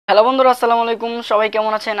Hello বন্ধুরা, আসসালামু আলাইকুম। সবাই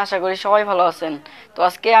কেমন আছেন? আশা করি সবাই ভালো আছেন। তো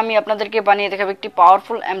আজকে আমি আপনাদেরকে বানিয়ে দেখাবো একটি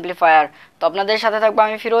পাওয়ারফুল অ্যাম্পলিফায়ার। তো আপনাদের সাথে থাকবো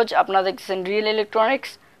আমি ফিরোজ। আপনারা দেখছেন রিয়েল ইলেকট্রনিক্স।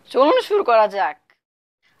 চলুন শুরু করা যাক।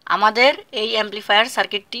 আমাদের এই অ্যাম্পলিফায়ার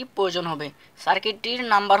সার্কিটটি প্রয়োজন হবে। সার্কিটটির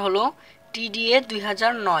নাম্বার হলো TDA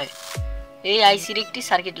 2009। এই আইসির একটি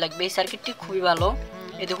সার্কিট লাগবে। এই সার্কিটটি খুবই ভালো।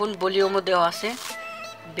 এই দেখুন, ভলিউমও দেওয়া আছে,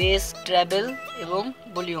 বেস, ট্রেবল এবং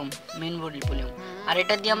ভলিউম, মেন ভলিউম। আর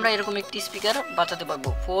এটা দিয়ে আমরা এরকম একটি স্পিকার বাজাতে পারবো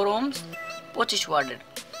 4 ohms 25 ওয়াটের।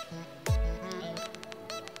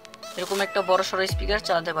 এরকম একটা বড় সড়ো স্পিকার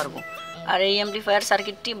চালাতে পারবো। আর এই অ্যাম্পলিফায়ার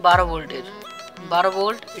সার্কিটটি 12 ভোল্টের, 12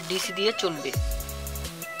 ভোল্ট ডিসি দিয়ে চলবে।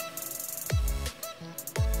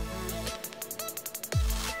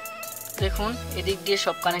 দেখুন, এদিক দিয়ে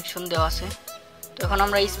সব কানেকশন দেওয়া আছে। তো এখন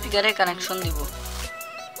আমরা স্পিকারে কানেকশন দিব।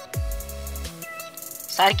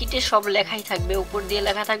 সার্কিটে সব লেখাই থাকবে, উপর দিয়ে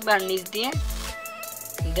লেখা থাকবে আর নিচ দিয়ে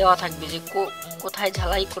দেওয়া থাকবে যে কোথায়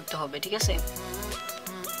ঝালাই করতে হবে। ঠিক আছে,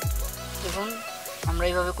 দেখুন আমরা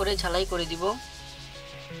এইভাবে করে ঝালাই করে দিব।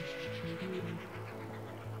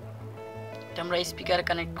 আমরা স্পিকার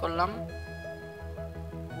কানেক্ট করলাম।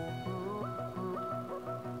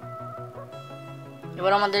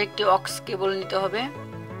 এবার আমাদের একটি অক্স কেবল নিতে হবে।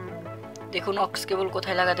 দেখুন অক্স কেবল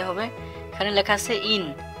কোথায় লাগাতে হবে। এখানে লেখা আছে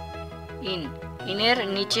ইনের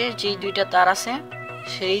নিচে যেই দুইটা তার আছে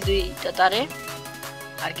সেই দুইটা তারে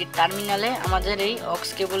আর কি টার্মিনালে আমাদের এই অক্স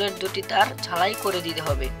কেবলের দুটি তার ঝালাই করে দিতে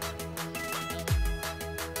হবে।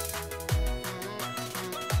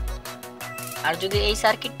 আর যদি এই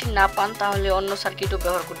সার্কিটটি না পান তাহলে অন্য সার্কিটও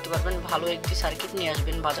ব্যবহার করতে পারবেন। ভালো একটি সার্কিট নিয়ে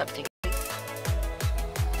আসবেন বাজার থেকে।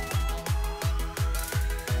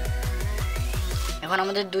 এখন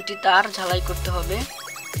আমাদের দুটি তার ঝালাই করতে হবে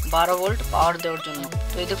 12 ভোল্ট পাওয়ার দেওয়ার জন্য।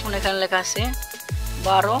 তো এই দেখুন এখানে লেখা আছে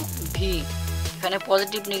 12V। এখানে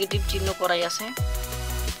পজিটিভ নেগেটিভ চিহ্ন করাই আছে।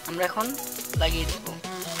 আমরা এখন লাগিয়ে দেব।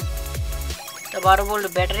 এটা 12 ভোল্ট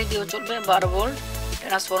ব্যাটারি দিয়েও চলবে, 12 ভোল্ট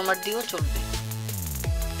ট্রান্সফরমার দিয়েও চলবে।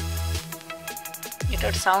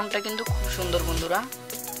 এটার সাউন্ডটা কিন্তু খুব সুন্দর বন্ধুরা,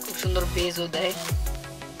 খুব সুন্দর বেজও দেয়।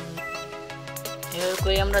 এভাবে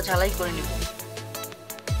করে আমরা ঝালাই করে নিব।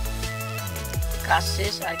 কাজ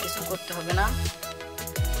শেষ, আর কিছু করতে হবে না।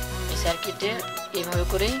 এই সার্কিটে এইভাবে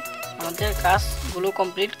করেই আমাদের কাজগুলো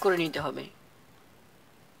কমপ্লিট করে নিতে হবে।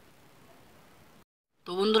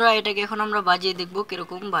 তো বন্ধুরা, এটাকে এখন আমরা বাজিয়ে দেখব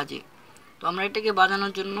কিরকম বাজে। তো আমরা এটাকে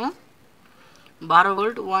বাজানোর জন্য 12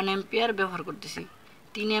 ভোল্ট 1 অ্যাম্পিয়ার ব্যবহার করতেছি।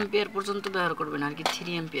 3 অ্যাম্পিয়ার পর্যন্ত ব্যবহার করবেন আর কি,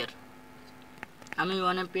 3 অ্যাম্পিয়ার। আমি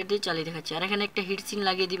 1 অ্যাম্পিয়ার দিয়ে চালিয়ে দেখাচ্ছি। আর এখানে একটা হিটসিন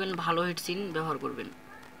লাগিয়ে দিবেন, ভালো হিটসিন ব্যবহার করবেন।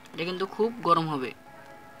 এটা কিন্তু খুব গরম হবে।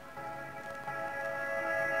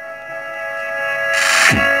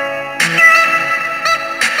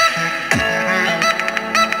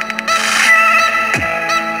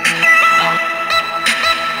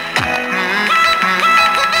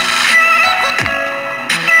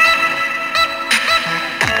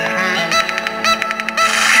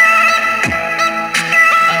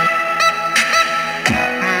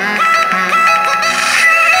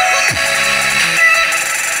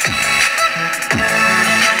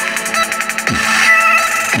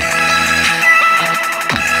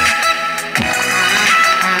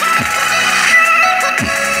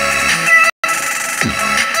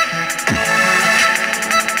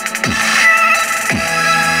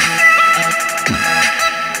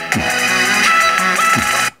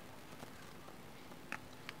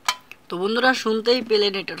 তো বন্ধুরা, শুনতেই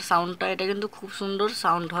পেলেন এটার সাউন্ডটা। এটা কিন্তু খুব সুন্দর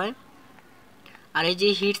সাউন্ড হয়। আর এই যে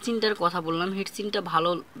হিটসিনটার কথা বললাম, হিটসিনটা ভালো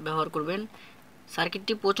ব্যবহার করবেন।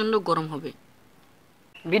 সার্কিটটি প্রচণ্ড গরম হবে।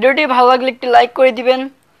 ভিডিওটি ভালো লাগলে একটি লাইক করে দিবেন।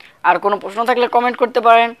 আর কোনো প্রশ্ন থাকলে কমেন্ট করতে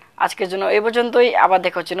পারেন। আজকের জন্য এই পর্যন্তই। আবার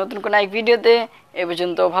দেখা হচ্ছে নতুন কোনো এক ভিডিওতে। এই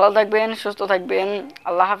পর্যন্ত ভালো থাকবেন, সুস্থ থাকবেন।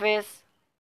 আল্লাহ হাফেজ।